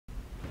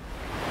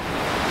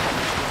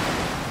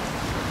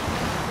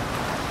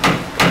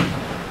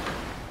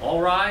All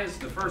rise.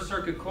 The First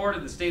Circuit Court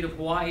of the State of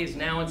Hawaii is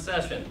now in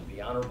session.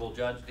 The Honorable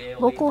Judge Dale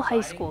Lee Local high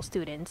presiding. school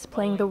students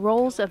playing the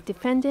roles of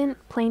defendant,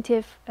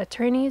 plaintiff,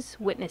 attorneys,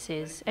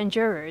 witnesses, and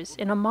jurors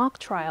in a mock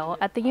trial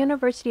at the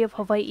University of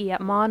Hawaii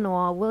at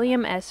Manoa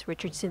William S.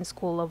 Richardson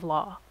School of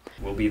Law.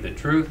 Will be the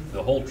truth,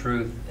 the whole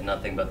truth, and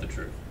nothing but the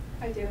truth.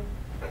 I do.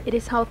 It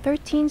is how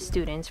 13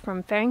 students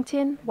from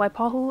Farrington,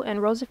 Waipahu,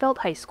 and Roosevelt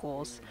High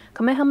Schools,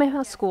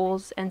 Kamehameha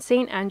Schools, and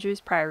St.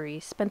 Andrews Priory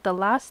spent the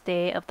last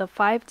day of the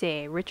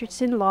 5-day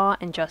Richardson Law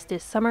and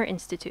Justice Summer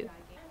Institute.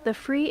 The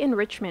free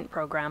enrichment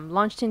program,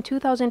 launched in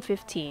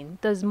 2015,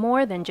 does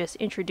more than just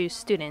introduce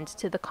students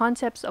to the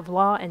concepts of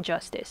law and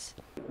justice.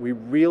 We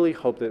really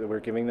hope that we're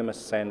giving them a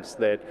sense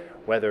that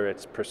whether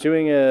it's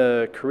pursuing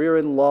a career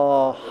in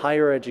law,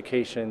 higher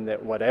education,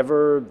 that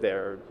whatever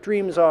their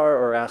dreams are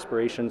or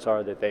aspirations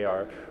are, that they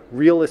are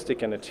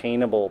realistic and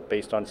attainable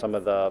based on some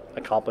of the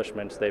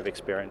accomplishments they've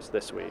experienced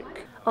this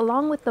week.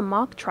 Along with the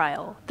mock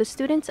trial, the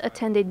students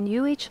attended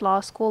UH Law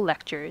School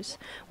lectures,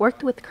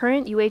 worked with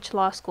current UH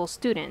Law School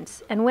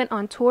students, and went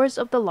on tours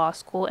of the law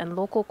school and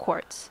local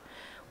courts.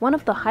 One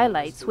of the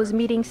highlights was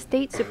meeting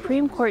State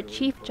Supreme Court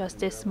Chief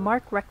Justice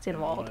Mark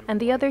Rechtenwald and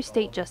the other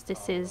state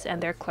justices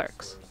and their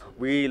clerks.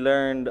 We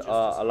learned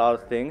a lot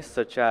of things,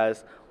 such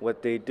as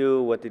what they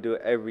do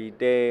every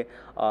day,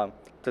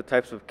 the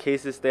types of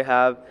cases they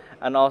have,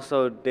 and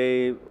also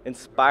they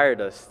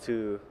inspired us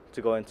to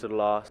go into the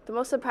law. The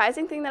most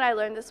surprising thing that I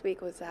learned this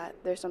week was that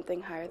there's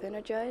something higher than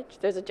a judge.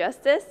 There's a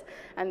justice,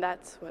 and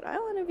that's what I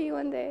want to be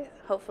one day,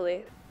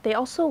 hopefully. They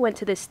also went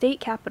to the state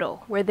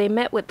capitol, where they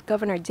met with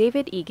Governor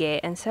David Ige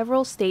and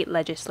several state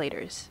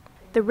legislators.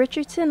 The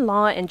Richardson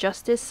Law and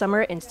Justice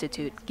Summer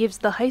Institute gives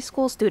the high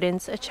school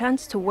students a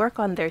chance to work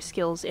on their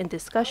skills in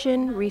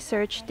discussion,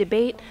 research,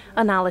 debate,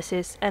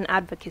 analysis, and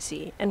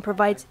advocacy, and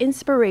provides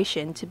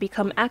inspiration to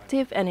become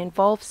active and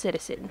involved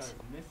citizens.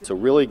 So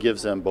it really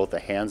gives them both a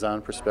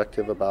hands-on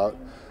perspective about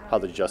how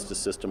the justice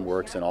system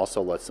works, and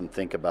also lets them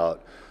think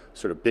about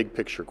sort of big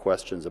picture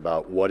questions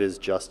about what is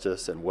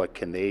justice and what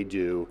can they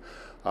do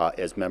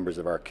as members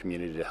of our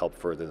community to help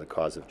further the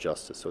cause of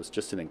justice. So it's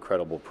just an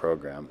incredible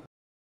program.